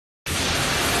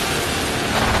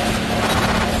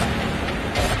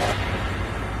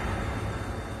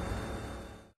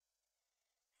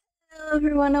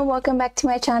Everyone and welcome back to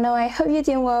my channel. I hope you're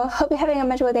doing well. Hope you're having a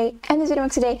magical day, and this video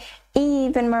makes today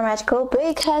even more magical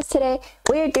because today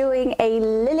we're doing a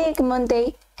Liliac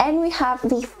Monday and we have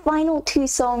the final two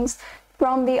songs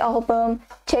from the album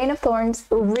Chain of Thorns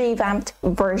Revamped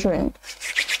version.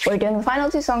 We're doing the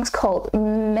final two songs called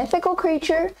Mythical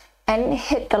Creature and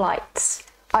Hit the Lights.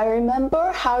 I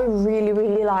remember how I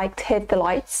really liked Hit the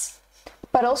Lights,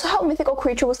 but also how Mythical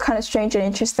Creature was kind of strange and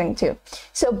interesting too.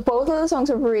 So both of the songs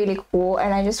are really cool,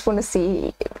 and I just want to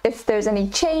see if there's any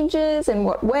changes, in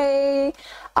what way.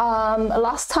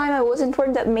 Last time I was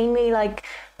informed that mainly like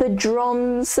the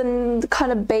drums and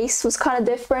kind of bass was kind of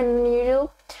different than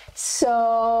usual.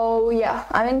 So yeah,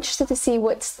 I'm interested to see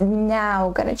what's now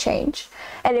gonna change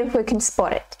and if we can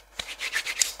spot it.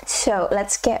 So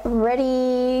let's get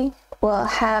ready.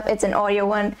 It's an audio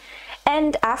one.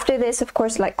 And after this, of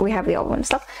course, like we have the album and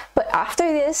stuff, but after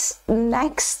this,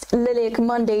 next Liliac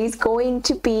Monday is going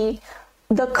to be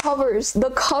the covers.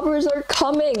 The covers are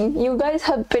coming. You guys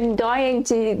have been dying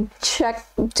to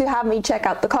have me check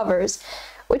out the covers,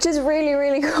 which is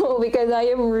really cool because I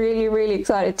am really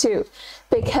excited too,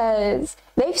 because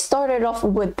they've started off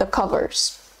with the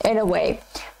covers in a way,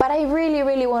 but I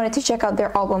really wanted to check out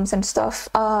their albums and stuff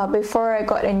before I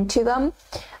got into them,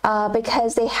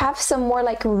 because they have some more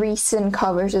like recent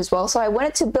covers as well. So I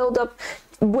wanted to build up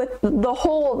with the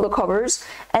whole of the covers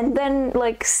and then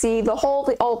like see the whole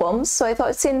of the albums. So I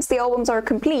thought since the albums are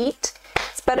complete,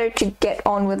 it's better to get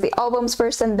on with the albums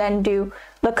first and then do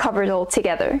the covers all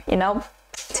together, you know,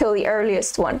 till the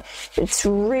earliest one. It's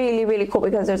really cool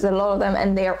because there's a lot of them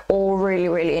and they are all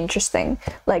really interesting,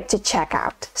 like, to check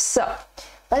out. So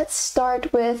let's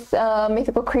start with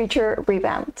Mythical Creature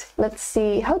Revamped. Let's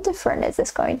see how different is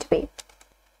this going to be.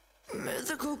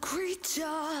 Mythical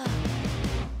creature,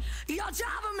 you're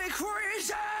driving me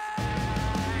crazy.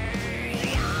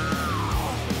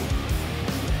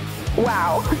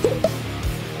 Wow.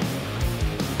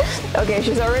 Okay,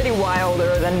 she's already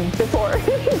wilder than before.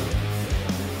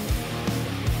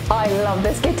 I love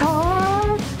this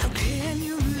guitar. How can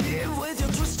you live with your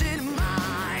twisted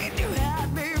mind? You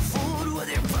had me fooled with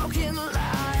your broken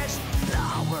lies.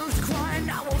 I was crying,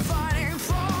 now we're fighting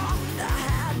for. I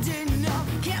had enough,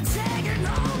 can't take it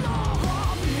no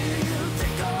more.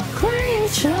 Mythical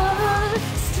Creature.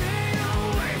 stay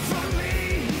away from me.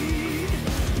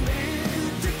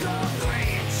 Mythical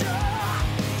creature,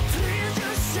 please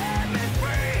just set me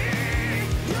free.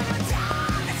 You're a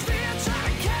dark sphere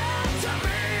trying to capture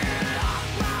me.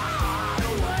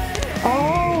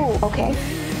 Oh, okay.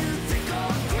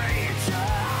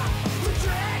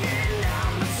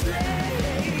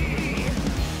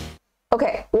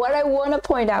 Okay, what I want to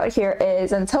point out here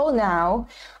is until now,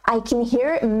 I can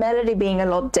hear Melody being a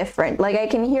lot different. Like I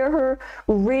can hear her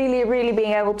really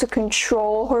being able to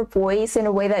control her voice in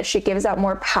a way that she gives out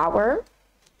more power.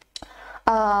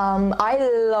 I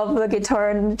love the guitar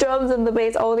and the drums and the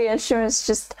bass, all the instruments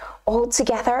just all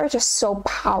together are just so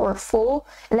powerful,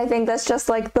 and I think that's just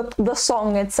like the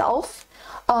song itself.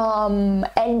 And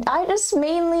I just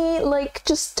mainly like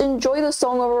just enjoy the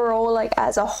song overall, like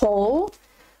as a whole,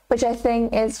 which I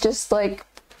think is just like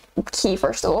key.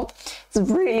 First of all, it's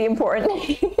really important.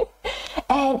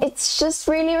 And it's just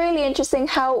really interesting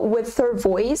how with her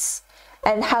voice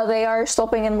and how they are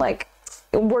stopping and like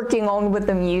working on with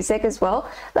the music as well.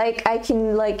 Like I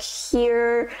can like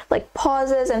hear like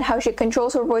pauses and how she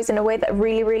controls her voice in a way that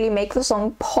really make the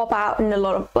song pop out in a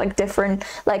lot of like different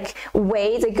like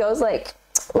ways. It goes like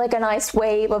a nice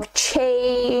wave of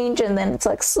change, and then it's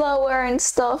like slower and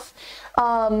stuff.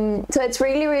 So it's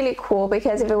really cool,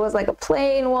 because if it was like a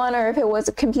plain one or if it was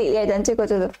completely identical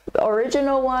to the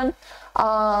original one,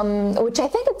 which I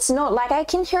think it's not, like I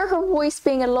can hear her voice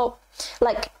being a lot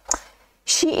like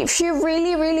she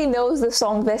really knows the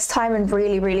song this time and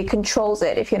really controls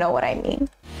it, if you know what I mean.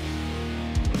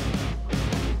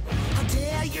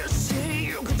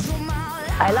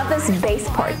 I love this bass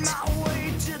part.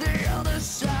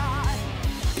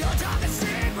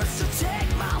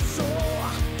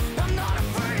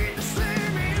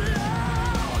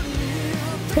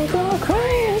 Mythical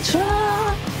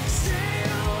creature,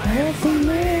 wait for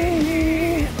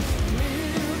me.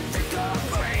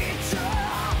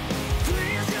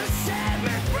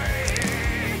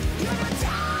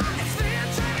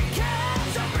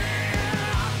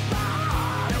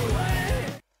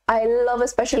 I love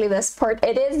especially this part.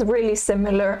 It is really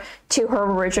similar to her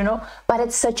original, but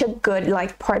it's such a good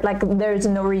like part. Like there's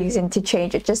no reason to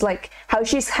change it. Just like how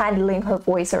she's handling her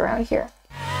voice around here.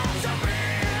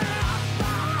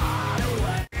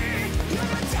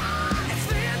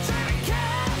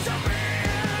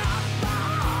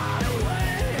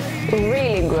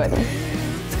 Really good.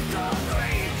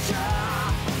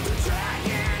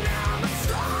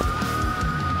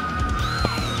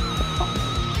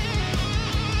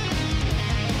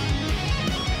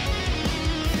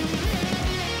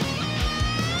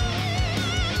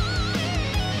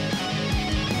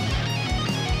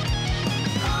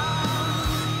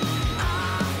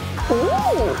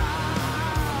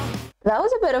 That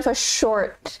was a bit of a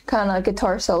short kind of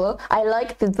guitar solo. I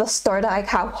liked the start, like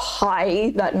how high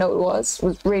that note was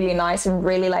really nice and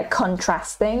really like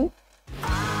contrasting.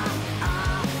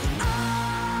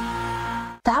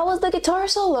 That was the guitar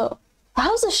solo. That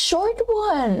was a short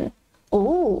one.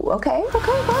 Ooh, okay.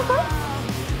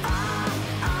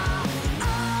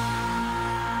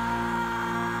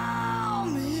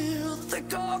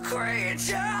 Mythical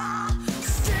creature,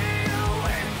 stay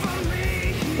away from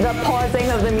me. The pausing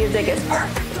of the music is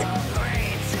perfect.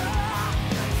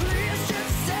 Please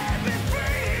just set me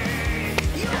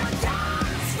free. Your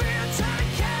dark spirit trying to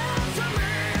capture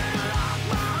me, lock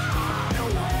my heart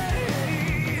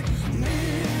away.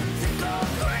 Mythical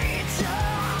creature,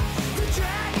 the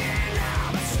dragon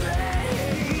I would slay.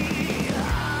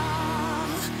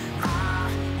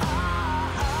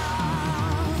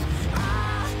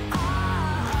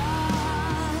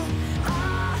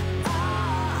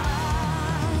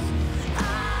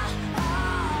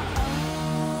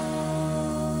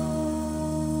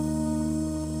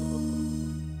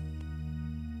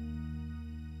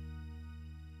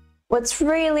 What's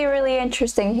really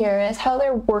interesting here is how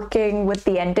they're working with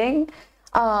the ending.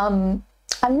 I'm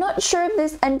not sure if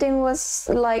this ending was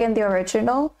like in the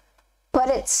original, but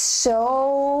it's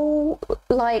so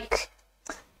like,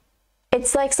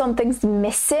 it's like something's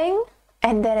missing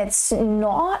and then it's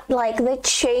not, like the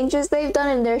changes they've done,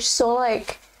 and they're so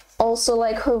like, also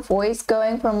like her voice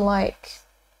going from like,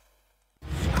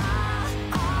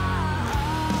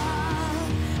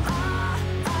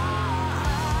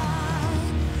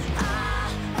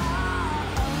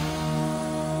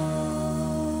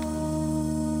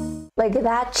 like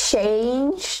that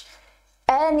change,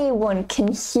 anyone can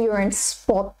hear and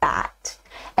spot that.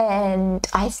 And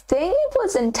I think it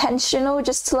was intentional,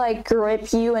 just to like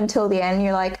grip you until the end.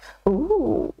 You're like,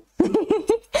 ooh,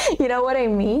 you know what I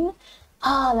mean?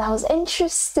 Ah, that was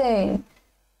interesting.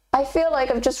 I feel like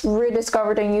I've just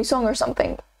rediscovered a new song or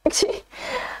something.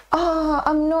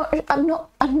 I'm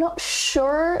not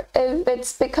sure if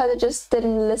it's because I just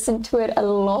didn't listen to it a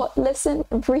lot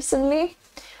recently,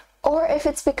 or if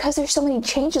it's because there's so many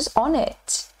changes on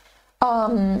it.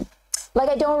 Like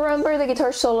I don't remember the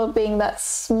guitar solo being that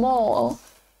small,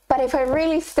 but if I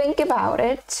really think about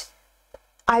it,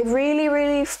 I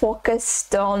really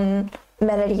focused on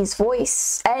Melody's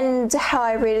voice and how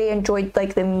I really enjoyed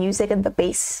like the music and the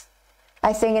bass.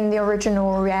 I think in the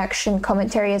original reaction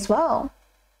commentary as well.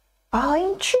 Oh,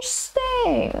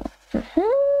 interesting.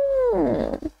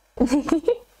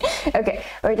 Okay,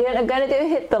 we're gonna do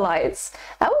Hit the Lights.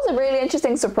 That was a really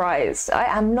interesting surprise.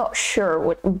 I'm not sure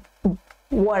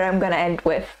what I'm gonna end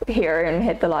with here in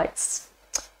Hit the Lights.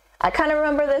 I kind of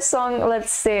remember this song.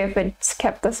 Let's see if it's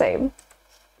kept the same.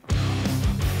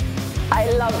 I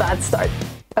love that start.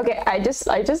 Okay, I just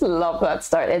love that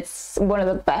start. It's one of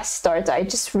the best starts. I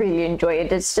just really enjoy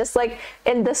it. It's just like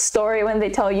in the story when they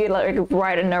tell you like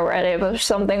write a narrative or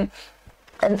something,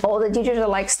 and all the teachers are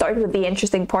like, start with the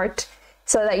interesting part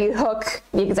so that you hook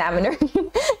the examiner.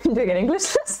 I'm doing an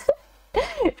English lesson.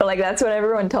 But like that's what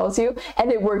everyone tells you,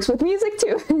 and it works with music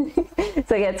too.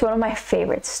 So yeah, it's one of my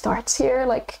favorite starts here.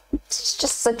 Like it's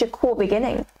just such a cool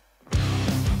beginning.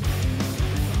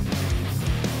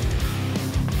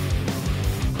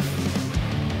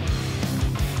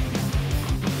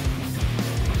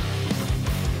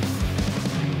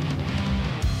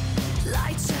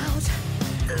 Lights out,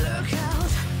 look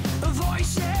out,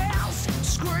 voices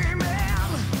screaming,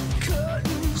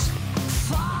 curtains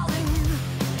falling.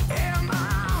 Am I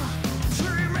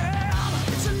dreaming?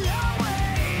 It's a no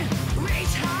way,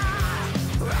 reach high,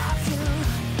 rocking,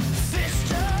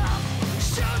 fist up,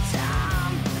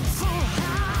 showtime, full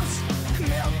house,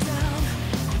 melt down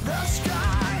the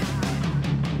sky.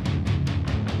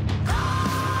 Oh,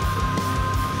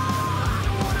 I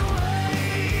don't wanna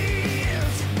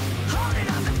wait, holding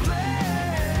on the blade.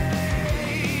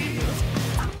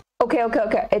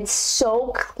 Okay. It's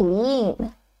so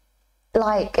clean.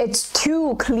 Like it's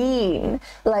too clean.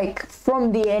 Like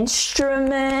from the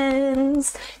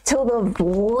instruments to the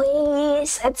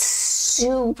voice, it's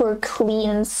super clean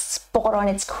and spot on.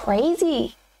 It's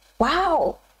crazy.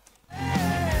 Wow. I'm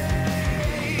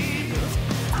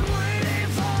waiting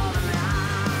for the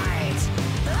night.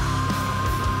 Oh,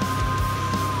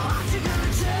 what you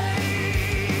gonna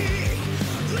take?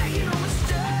 Making no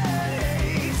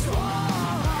mistakes.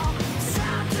 Whoa,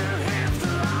 time to hit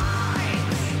the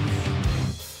lights.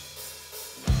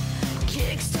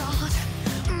 Kickstart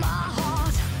my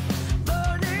heart,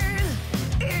 burning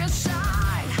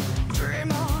inside.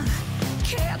 Dream on,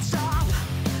 can't stop.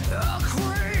 A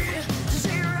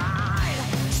crazy ride.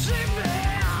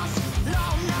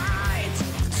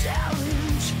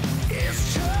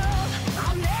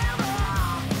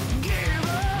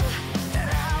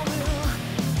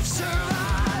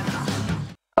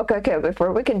 okay,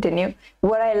 before we continue,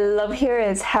 what I love here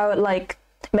is how like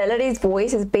Melody's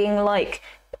voice is being like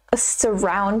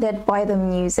surrounded by the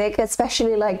music,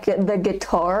 especially like the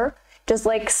guitar, just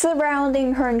like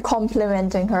surrounding her and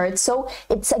complimenting her. It's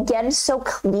again so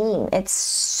clean. It's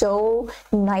so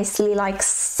nicely like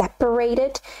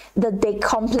separated that they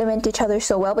complement each other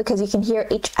so well, because you can hear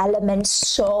each element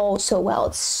so well.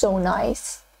 It's so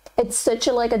nice. It's such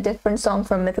a like a different song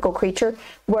from Mythical Creature,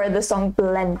 where the song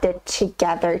blended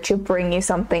together to bring you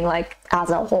something like as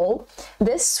a whole.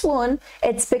 This one,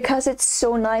 it's because it's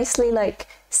so nicely like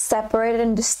separated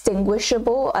and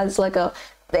distinguishable as like a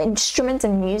instruments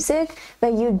and music,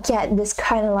 that you get this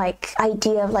kind of like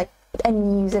idea of like a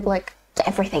music, like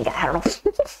everything. I don't know.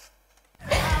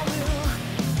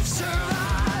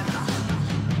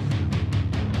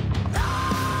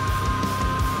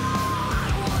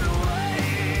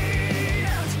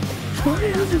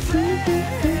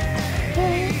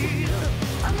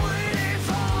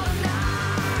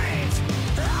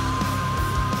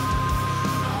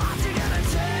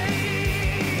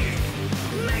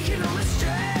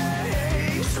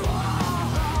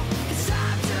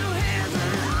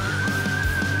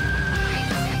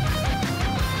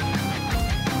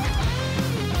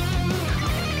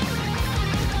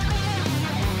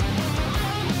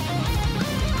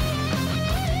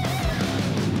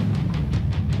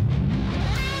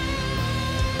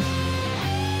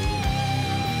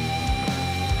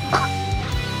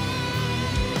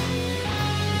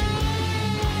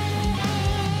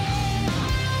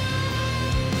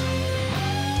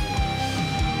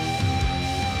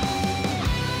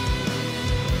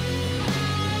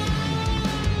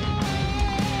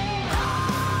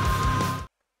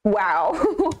 Wow.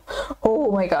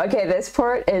 Oh my god. Okay, this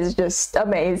part is just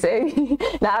amazing.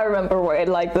 Now I remember why I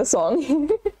like the song.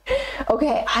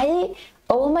 Okay,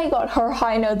 oh my god, her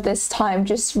high note this time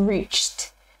just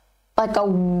reached like a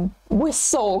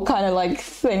whistle kind of like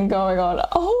thing going on.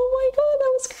 Oh my god,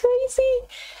 that was crazy.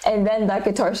 And then that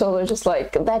guitar solo, just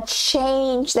like that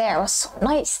change there was so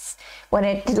nice. When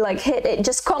it like hit, it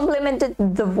just complemented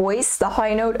the voice, the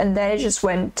high note, and then it just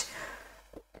went,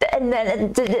 and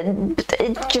then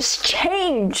it just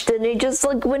changed, and it just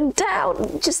like went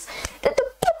down. Just what the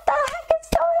heck is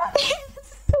going on? This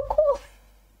is so cool.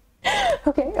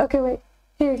 Okay, wait.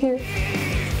 Here.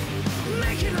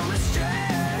 Making no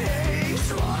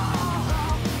mistakes.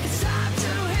 Whoa, it's time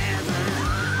to hear the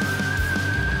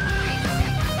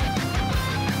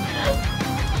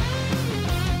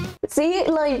light. See,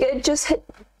 like it just hit.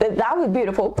 That was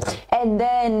beautiful. And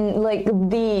then like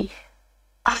the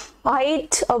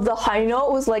height of the high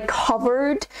note was like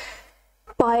covered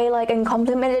by like, and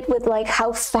complemented with like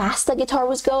how fast the guitar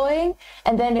was going,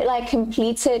 and then it like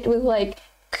completes it with like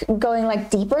going like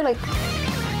deeper, like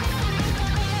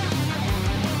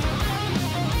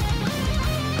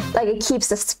it keeps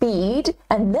the speed.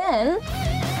 And then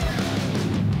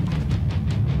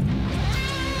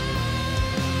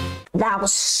that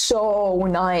was so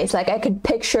nice. Like I could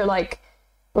picture like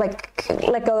a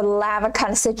lava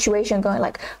kind of situation going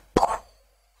like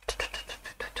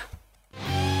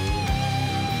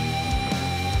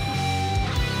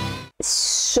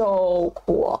so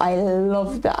cool. I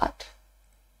love that.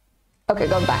 Okay,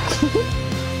 go back.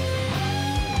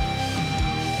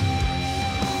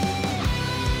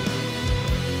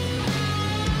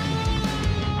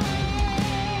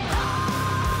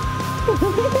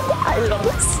 I love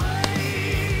this.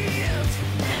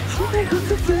 I'm waiting for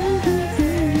the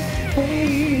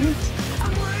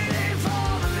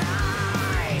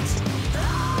night.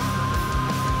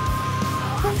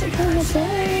 What's it gonna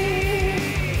say?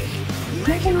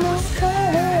 Making no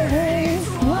mistakes.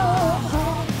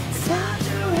 Whoa, it's time to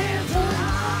hear the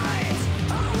light.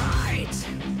 Alright.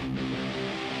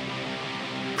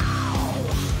 Ow.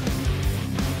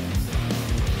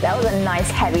 That was a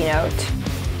nice heavy note.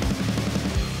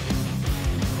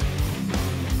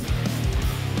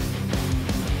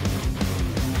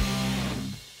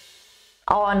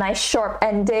 Oh, a nice sharp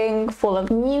ending, full of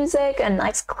music, and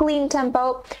nice clean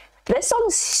tempo. This song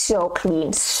is so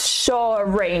clean, so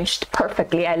arranged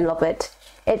perfectly. I love it.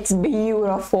 It's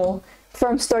beautiful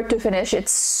from start to finish.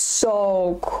 It's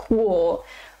so cool.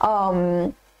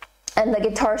 And the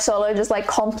guitar solo just like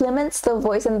complements the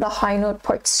voice and the high note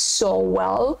part so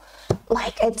well.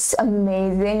 Like it's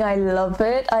amazing. I love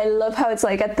it. I love how it's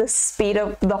like at the speed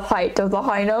of the height of the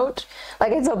high note.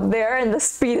 Like it's up there and the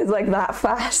speed is like that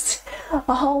fast.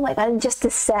 Oh my god, it just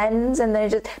descends, and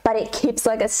then but it keeps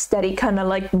like a steady kind of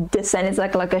like descent. It's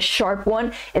like a sharp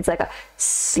one. It's like a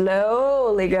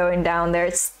slowly going down there.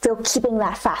 It's still keeping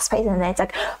that fast pace, and then it's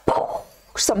like, boom,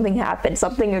 something happened,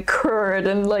 something occurred,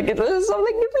 and like it was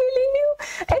something completely new.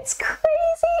 It's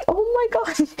crazy. Oh my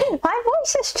god, my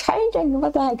voice is changing.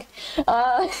 What the heck?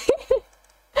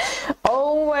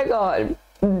 Oh my god.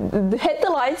 Hit the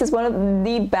Lights is one of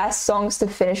the best songs to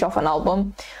finish off an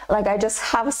album. Like, I just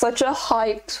have such a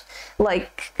hype,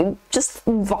 like, just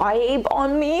vibe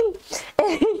on me.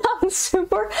 And I'm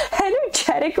super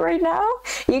energetic right now.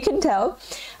 You can tell.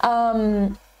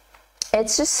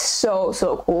 It's just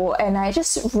so cool, and I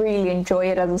just really enjoy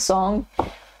it as a song.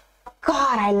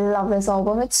 God, I love this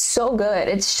album. It's so good.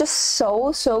 It's just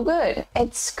so good.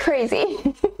 It's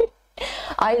crazy.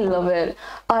 I love it.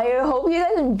 I hope you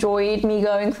guys enjoyed me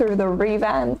going through the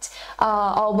Revamped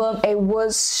album. It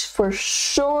was for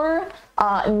sure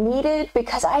needed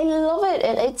because I love it,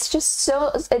 and it's just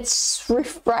it's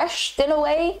refreshed in a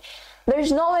way.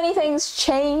 There's not many things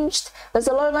changed. There's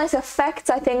a lot of nice effects.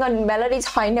 I think on Melody's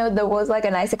high note there was like a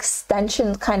nice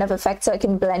extension kind of effect, so I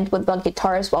can blend with the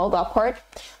guitar as well. That part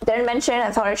didn't mention it.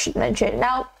 I thought I should mention it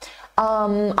now.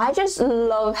 I just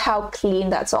love how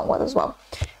clean that song was as well.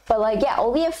 But like, yeah,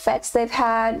 all the effects they've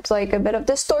had, like a bit of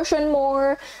distortion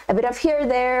more, a bit of here,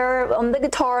 there, on the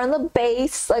guitar, on the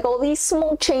bass, like all these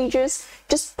small changes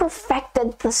just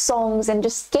perfected the songs and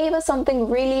just gave us something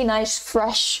really nice,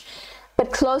 fresh,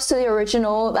 but close to the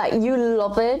original, that you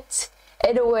love it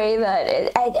in a way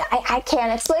that I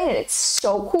can't explain it. It's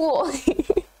so cool.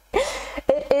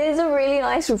 It is a really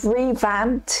nice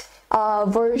revamped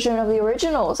version of the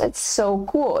originals. It's so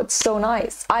cool. It's so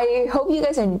nice. I hope you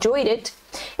guys enjoyed it.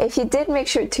 If you did, make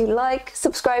sure to like,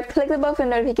 subscribe, click the bell for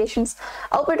notifications.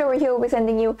 Albert over here will be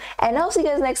sending you, and I'll see you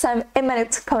guys next time in my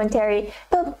next commentary.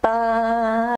 Bye bye.